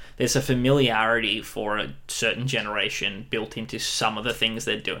a familiarity for a certain generation built into some of the things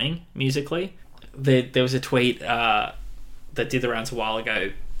they're doing musically. There was a tweet that did the rounds a while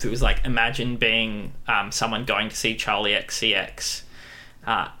ago that was like, imagine being someone going to see Charlie XCX,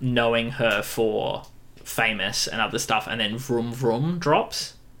 knowing her for Famous and other stuff, and then Vroom Vroom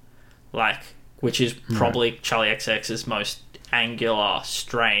drops, like, which is probably Charlie XCX's most angular,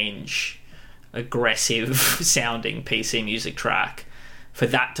 strange, aggressive sounding PC music track. For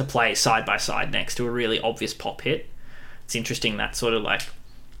that to play side by side next to a really obvious pop hit, it's interesting that sort of like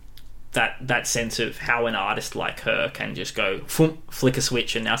that sense of how an artist like her can just go flick a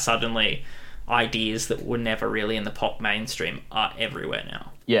switch and now suddenly ideas that were never really in the pop mainstream are everywhere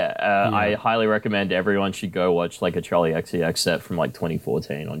now. I highly recommend everyone should go watch like a Charlie XCX set from like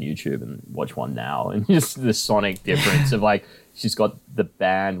 2014 on YouTube and watch one now, and just the sonic difference of like, she's got the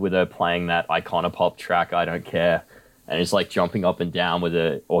band with her playing that Iconopop track, I Don't Care, and it's like jumping up and down with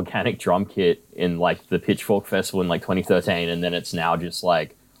an organic drum kit in like the Pitchfork Festival in like 2013, and then it's now just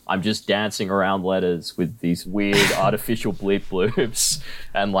like, I'm just dancing around letters with these weird artificial bleep bloops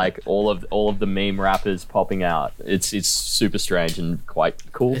and like all of the meme rappers popping out. It's super strange and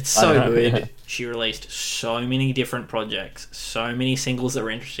quite cool. It's so good. She released so many different projects, so many singles that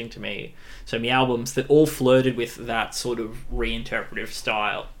were interesting to me, so many albums that all flirted with that sort of reinterpretive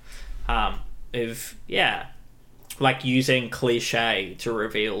style like using cliche to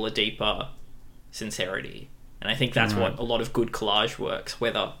reveal a deeper sincerity. And I think that's what a lot of good collage works,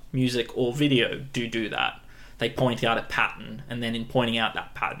 whether music or video do that. They point out a pattern, and then in pointing out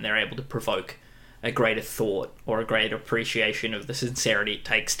that pattern, they're able to provoke a greater thought or a greater appreciation of the sincerity it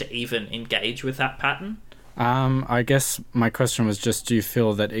takes to even engage with that pattern. I guess my question was just, do you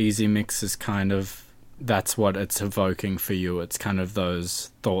feel that easyMix is kind of, that's what it's evoking for you? It's kind of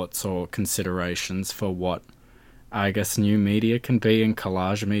those thoughts or considerations for what I guess new media can be and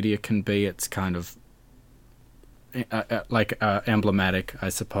collage media can be. It's kind of emblematic, I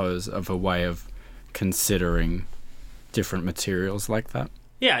suppose, of a way of considering different materials like that.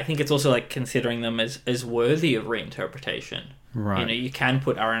 Yeah, I think it's also like considering them as worthy of reinterpretation. Right. You know, you can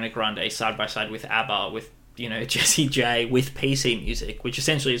put Ariana Grande side by side with ABBA, with, you know, Jessie J, with PC music, which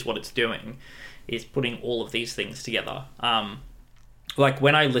essentially is what it's doing, is putting all of these things together. Like,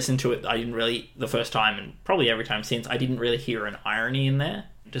 when I listened to it, I didn't really, the first time, and probably every time since, I didn't really hear an irony in there.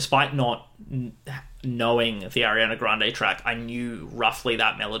 Despite not knowing the Ariana Grande track, I knew roughly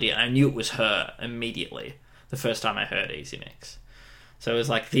that melody, and I knew it was her immediately the first time I heard easyMix. So it was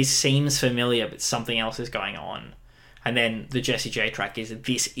like, this seems familiar, but something else is going on. And then the Jessie J track is,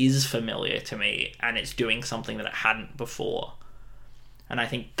 this is familiar to me, and it's doing something that it hadn't before. And I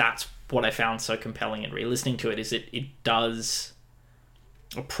think that's what I found so compelling in re-listening to it, is it does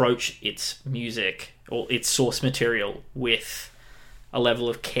approach its music, or its source material, with a level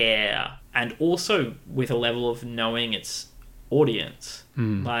of care, and also with a level of knowing its audience.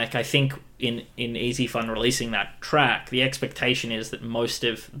 Like, I think in Easy Fun releasing that track, the expectation is that most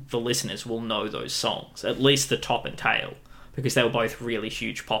of the listeners will know those songs, at least the top and tail, because they were both really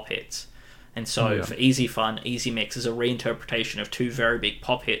huge pop hits. And so for Easy Fun, easyMix is a reinterpretation of two very big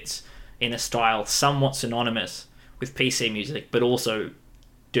pop hits in a style somewhat synonymous with PC music, but also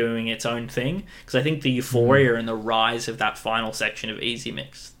doing its own thing. Because I think the euphoria and the rise of that final section of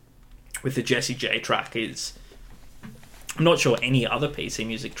easyMix with the Jessie J track is... I'm not sure any other PC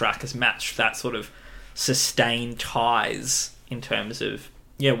music track has matched that sort of sustained highs in terms of,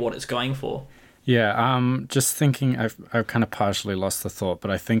 what it's going for. Yeah, just thinking, I've kind of partially lost the thought, but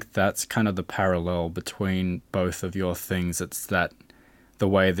I think that's kind of the parallel between both of your things. It's that the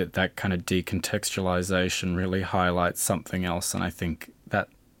way that kind of decontextualization really highlights something else, and I think that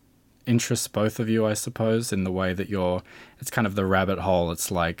interests both of you, I suppose, in the way that it's kind of the rabbit hole.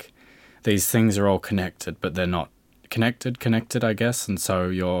 It's like these things are all connected, but they're not connected, I guess, and so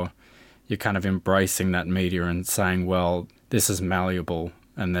you're kind of embracing that media and saying, well, this is malleable,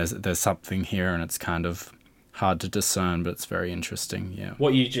 and there's something here, and it's kind of hard to discern, but it's very interesting. Yeah,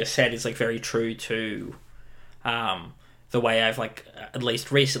 what you just said is like very true to the way I've like at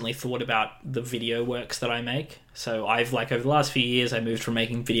least recently thought about the video works that I make. So I've like over the last few years, I moved from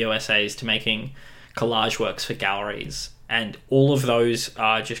making video essays to making collage works for galleries, and all of those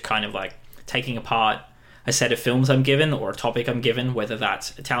are just kind of like taking apart a set of films I'm given, or a topic I'm given, whether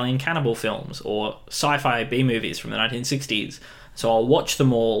that's Italian cannibal films or sci-fi B-movies from the 1960s. So I'll watch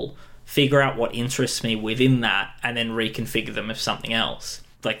them all, figure out what interests me within that, and then reconfigure them as something else.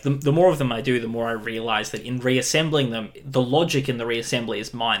 Like, the more of them I do, the more I realise that in reassembling them, the logic in the reassembly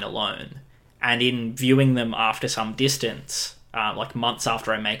is mine alone. And in viewing them after some distance, like months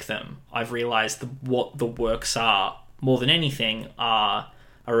after I make them, I've realised what the works are, more than anything, are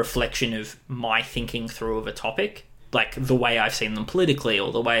a reflection of my thinking through of a topic, like the way I've seen them politically,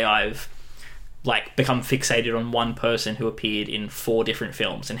 or the way I've like become fixated on one person who appeared in 4 different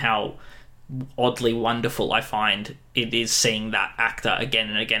films, and how oddly wonderful I find it is seeing that actor again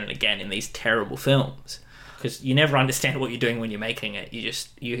and again and again in these terrible films. Because you never understand what you're doing when you're making it. You just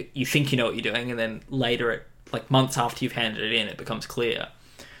you think you know what you're doing, and then later, like months after you've handed it in, it becomes clear.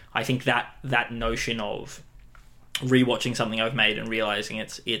 I think that notion of rewatching something I've made and realizing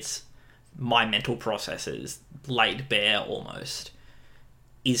it's my mental processes laid bare almost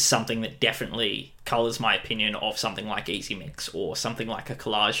is something that definitely colors my opinion of something like easyMix or something like a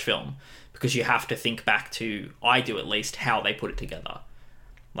collage film, because you have to think back to, I do at least, how they put it together.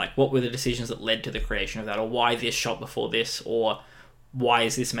 Like, what were the decisions that led to the creation of that, or why this shot before this, or why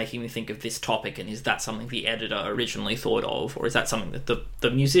is this making me think of this topic, and is that something the editor originally thought of, or is that something that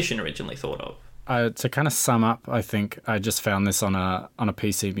the musician originally thought of? To kind of sum up, I think I just found this on a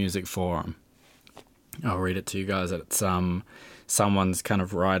PC music forum. I'll read it to you guys. It's someone's kind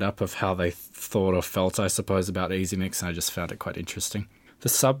of write-up of how they thought or felt, I suppose, about easyMix, and I just found it quite interesting. The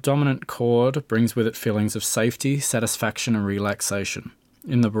subdominant chord brings with it feelings of safety, satisfaction, and relaxation.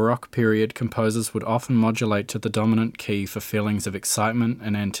 In the Baroque period, composers would often modulate to the dominant key for feelings of excitement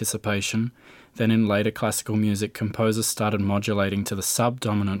and anticipation. Then in later classical music, composers started modulating to the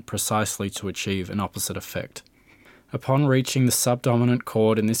subdominant precisely to achieve an opposite effect. Upon reaching the subdominant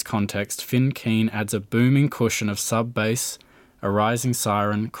chord in this context, Finn Keen adds a booming cushion of sub-bass, a rising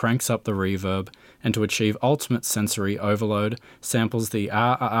siren, cranks up the reverb, and to achieve ultimate sensory overload, samples the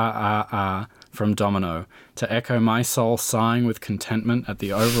ah from Domino to echo my soul sighing with contentment at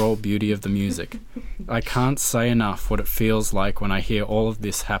the overall beauty of the music. I can't say enough what it feels like when I hear all of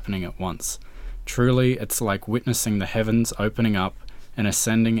this happening at once. Truly, it's like witnessing the heavens opening up, and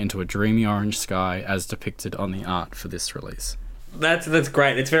ascending into a dreamy orange sky as depicted on the art for this release. That's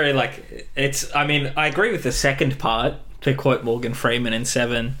great. It's very I mean, I agree with the second part, to quote Morgan Freeman in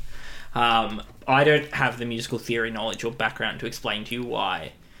Seven. I don't have the musical theory knowledge or background to explain to you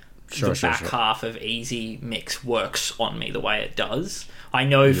why the back half of easyMix works on me the way it does. I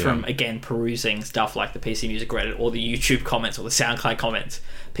know from, again, perusing stuff like the PC Music Reddit or the YouTube comments or the SoundCloud comments,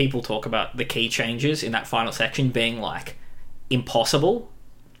 people talk about the key changes in that final section being, like, impossible.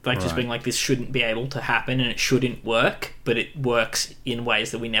 Like, just being like, this shouldn't be able to happen and it shouldn't work, but it works in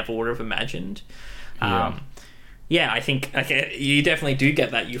ways that we never would have imagined. I think you definitely do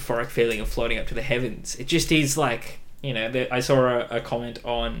get that euphoric feeling of floating up to the heavens. It just is like, I saw a comment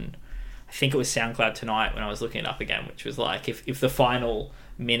on, I think it was SoundCloud tonight when I was looking it up again, which was like, if the final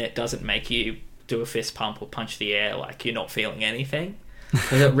minute doesn't make you do a fist pump or punch the air, like, you're not feeling anything.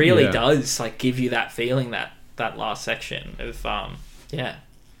 Because it really does, like, give you that feeling, that last section of,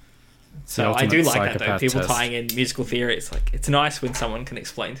 So I do like that, though. People tying in musical theory, it's like, it's nice when someone can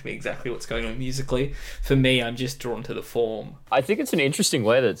explain to me exactly what's going on musically. For me, I'm just drawn to the form. I think it's an interesting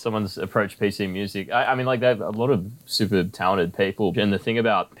way that someone's approached PC music. I mean, like, they have a lot of super talented people. And the thing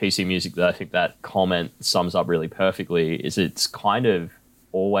about PC music that I think that comment sums up really perfectly is it's kind of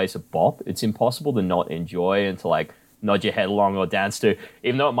always a bop. It's impossible to not enjoy and to, like, nod your head along or dance to,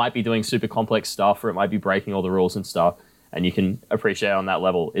 even though it might be doing super complex stuff or it might be breaking all the rules and stuff. And you can appreciate it on that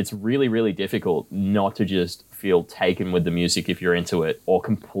level. It's really, really difficult not to just feel taken with the music if you're into it, or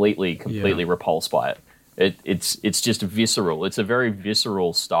completely repulsed by it. It's just visceral. It's a very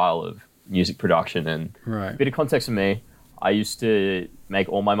visceral style of music production. And a bit of context for me, I used to make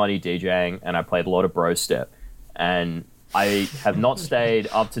all my money DJing, and I played a lot of bro step. And I have not stayed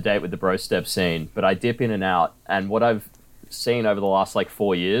up to date with the bro step scene, but I dip in and out. And what I've seen over the last, like,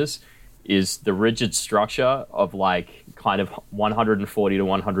 4 years is the rigid structure of, like, kind of 140 to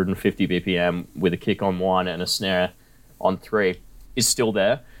 150 BPM with a kick on 1 and a snare on 3 is still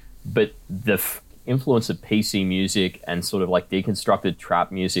there. But the influence of PC music and sort of, like, deconstructed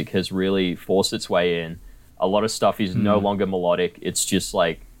trap music has really forced its way in. A lot of stuff is no longer melodic. It's just,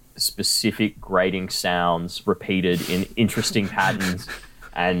 like, specific grating sounds repeated in interesting patterns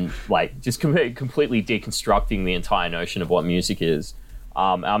and, like, just completely deconstructing the entire notion of what music is.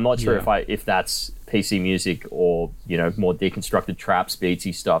 I'm not sure if that's PC music or, more deconstructed traps,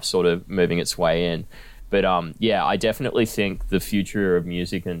 beatsy stuff sort of moving its way in. But I definitely think the future of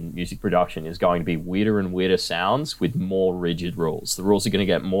music and music production is going to be weirder and weirder sounds with more rigid rules. The rules are going to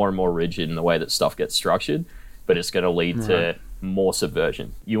get more and more rigid in the way that stuff gets structured, but it's going to lead to more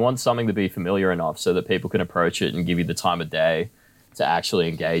subversion. You want something to be familiar enough so that people can approach it and give you the time of day to actually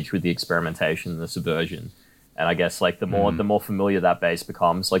engage with the experimentation and the subversion. And I guess, like, the more familiar that bass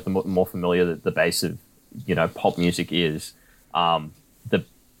becomes, like, the more familiar that the bass of, pop music is, the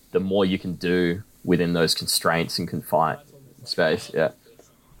more you can do within those constraints and confined space. Yeah.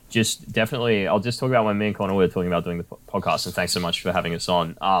 Just definitely, I'll just talk about when me and Connor were talking about doing the podcast, and thanks so much for having us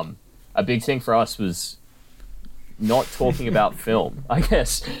on. A big thing for us was not talking about film, I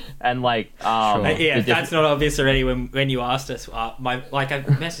guess. And, like, that's not obvious already when you asked us. I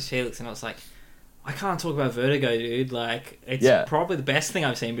messaged Felix and I was like, I can't talk about Vertigo, dude. Like, it's probably the best thing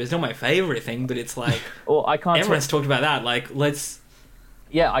I've seen, but it's not my favorite thing. But it's like, everyone's talked about that. Like, let's.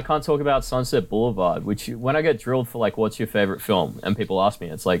 Yeah, I can't talk about Sunset Boulevard, which, when I get drilled for, like, what's your favorite film, and people ask me,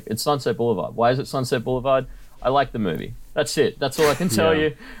 it's like, it's Sunset Boulevard. Why is it Sunset Boulevard? I like the movie. That's it. That's all I can tell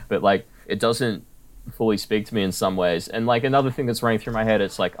you. But, like, it doesn't fully speak to me in some ways. And, like, another thing that's running through my head,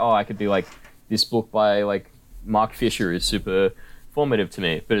 it's like, I could be like, this book by, like, Mark Fisher is super formative to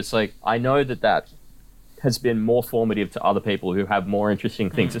me, but it's like, I know that has been more formative to other people who have more interesting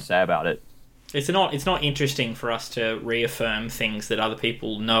things to say about it. It's not interesting for us to reaffirm things that other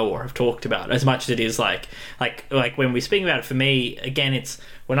people know or have talked about as much as it is like when we speak about it. For me, again, it's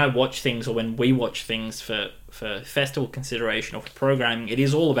when I watch things or when we watch things for festival consideration or for programming, it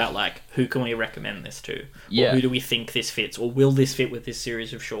is all about, like, who can we recommend this to? Or who do we think this fits? Or will this fit with this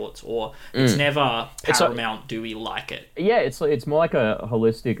series of shorts? Or it's never paramount, do we like it? Yeah, it's more like a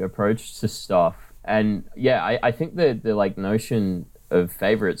holistic approach to stuff. And I think the like notion of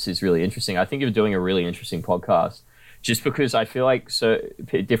favorites is really interesting. I think you're doing a really interesting podcast just because I feel like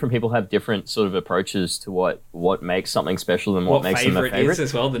different people have different sort of approaches to what makes something special and what makes them a favorite is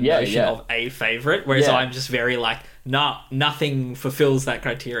as well, the notion of a favorite, whereas I'm just very like, nothing fulfills that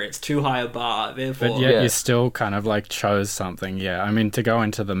criteria, it's too high a bar, therefore. But yet you still kind of, like, chose something. I mean, to go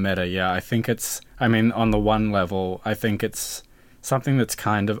into the meta, I think on the one level, I think it's something that's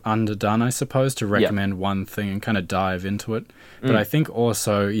kind of underdone, I suppose, to recommend one thing and kind of dive into it. But I think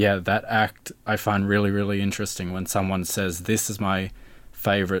also, that act I find really, really interesting when someone says, this is my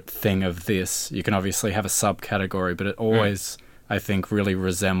favorite thing of this. You can obviously have a subcategory, but it always, I think, really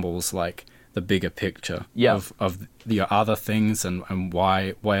resembles like the bigger picture of the other things and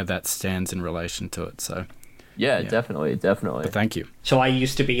where that stands in relation to it. So yeah, definitely. But thank you. So I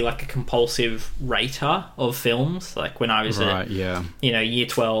used to be like a compulsive rater of films. Like when I was year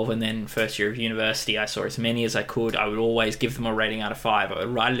 12 and then first year of university, I saw as many as I could. I would always give them a rating out of 5. I would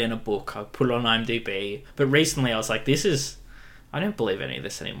write it in a book. I would put it on IMDb. But recently I was like, I don't believe any of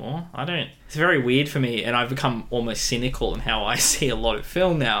this anymore. It's very weird for me, and I've become almost cynical in how I see a lot of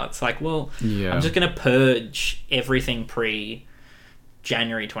film now. It's like, well, I'm just going to purge everything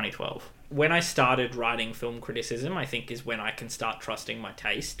pre-January 2012. When I started writing film criticism, I think is when I can start trusting my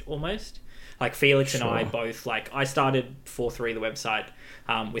taste, almost. Like Felix and I both, I started 4.3, the website,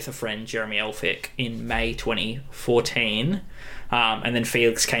 with a friend, Jeremy Elphick, in May 2014, and then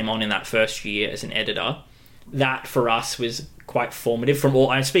Felix came on in that first year as an editor. That, for us, was quite formative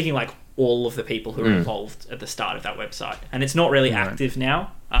I'm speaking like all of the people who were involved at the start of that website, and it's not really active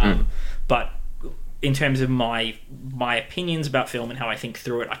now, but in terms of my opinions about film and how I think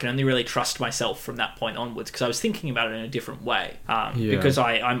through it, I can only really trust myself from that point onwards, because I was thinking about it in a different way, because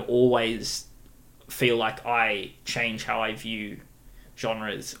I'm always feel like I change how I view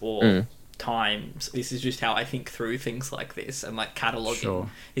genres or times. This is just how I think through things like this, and like cataloging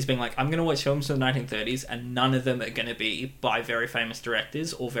is being like, I'm going to watch films from the 1930s and none of them are going to be by very famous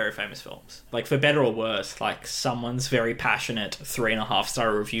directors or very famous films. Like, for better or worse, like someone's very passionate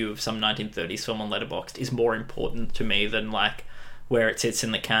 3.5-star review of some 1930s film on Letterboxd is more important to me than like where it sits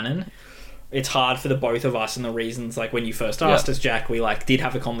in the canon. It's hard for the both of us, and the reasons, like when you first asked us, Jack, we like did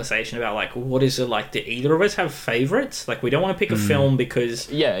have a conversation about like, what is it like? Do either of us have favorites? Like, we don't want to pick a film because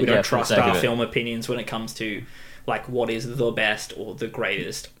we don't trust our film opinions when it comes to like what is the best or the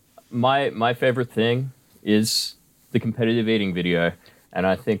greatest. My favorite thing is the competitive eating video, and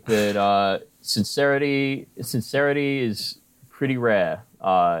I think that sincerity is pretty rare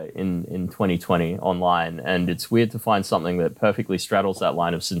in 2020 online, and it's weird to find something that perfectly straddles that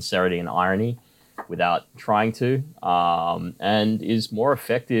line of sincerity and irony without trying to, and is more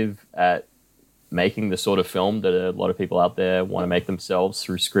effective at making the sort of film that a lot of people out there want to make themselves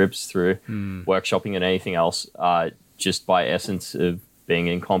through scripts, through workshopping and anything else, just by essence of being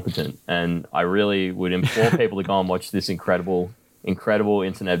incompetent. And I really would implore people to go and watch this incredible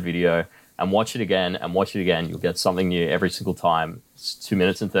internet video and watch it again and watch it again. You'll get something new every single time. It's 2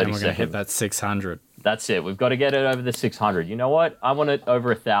 minutes and 30 seconds. We're going to hit that 600. That's it. We've got to get it over the 600. You know what? I want it over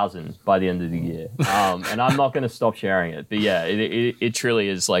 1,000 by the end of the year. And I'm not going to stop sharing it. But yeah, it truly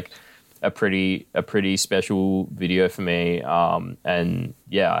is like a pretty special video for me. And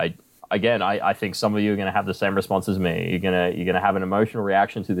yeah, I think some of you are going to have the same response as me. You're going to have an emotional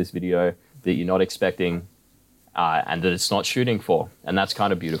reaction to this video that you're not expecting, and that it's not shooting for. And that's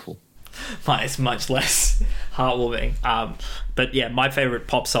kind of beautiful. It's much less heartwarming. But yeah, my favourite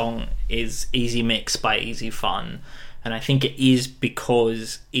pop song is easyMix by Easy Fun. And I think it is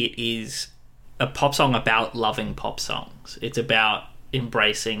because it is a pop song about loving pop songs. It's about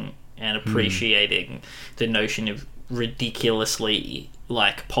embracing and appreciating the notion of ridiculously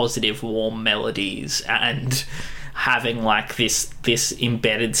like positive, warm melodies, and having like this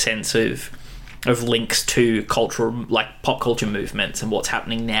embedded sense of links to cultural, like pop culture movements and what's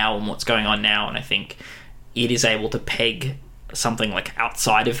happening now and what's going on now. And I think it is able to peg something like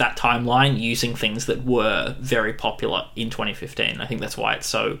outside of that timeline using things that were very popular in 2015. I think that's why it's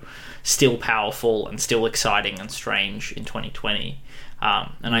so still powerful and still exciting and strange in 2020.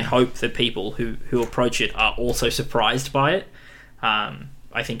 And I hope that people who approach it are also surprised by it.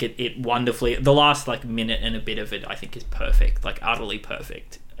 I think it wonderfully, the last like minute and a bit of it, I think is perfect, like utterly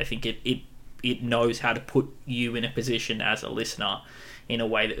perfect. I think it knows how to put you in a position as a listener in a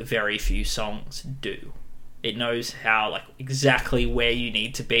way that very few songs do. It knows how, like, exactly where you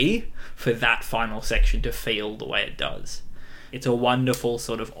need to be for that final section to feel the way it does. It's a wonderful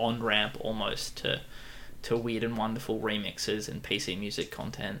sort of on-ramp almost to weird and wonderful remixes and PC music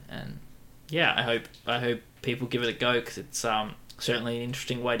content. And yeah, I hope people give it a go, because it's certainly an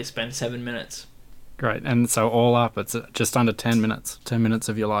interesting way to spend 7 minutes. Great. And so all up, it's just under 10 minutes. 10 minutes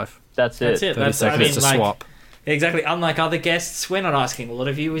of your life. That's it. 30 seconds to swap. Exactly. Unlike other guests, we're not asking a lot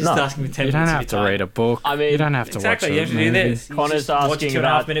of you. We're just asking for 10 minutes. You don't have to read a book. I mean, you don't have to watch you have to do this. Connor's asking watch a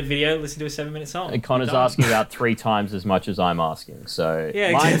 2.5 minute video, listen to a 7-minute song. And Connor's asking about 3 times as much as I'm asking. So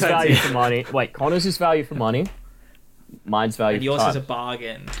mine's value for money. Wait, Connor's is value for money. Mine's value and for time. yours is a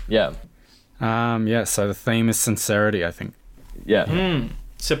bargain. Yeah. Yeah, so the theme is sincerity, I think. Yeah.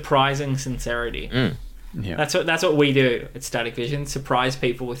 Surprising sincerity. Yeah. That's what we do at Static Vision. Surprise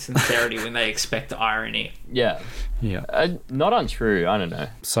people with sincerity when they expect irony. Yeah. Yeah. Not untrue. I don't know.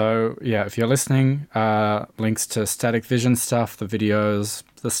 So, yeah, if you're listening, links to Static Vision stuff, the videos,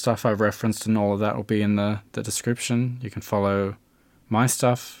 the stuff I've referenced and all of that will be in the description. You can follow my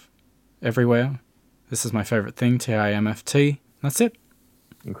stuff everywhere. This is my favorite thing, TIMFT. That's it.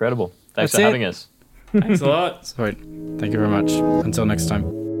 Incredible. Thanks That's for having us. Thanks a lot. Sweet. Thank you very much. Until next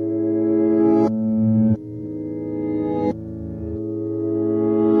time.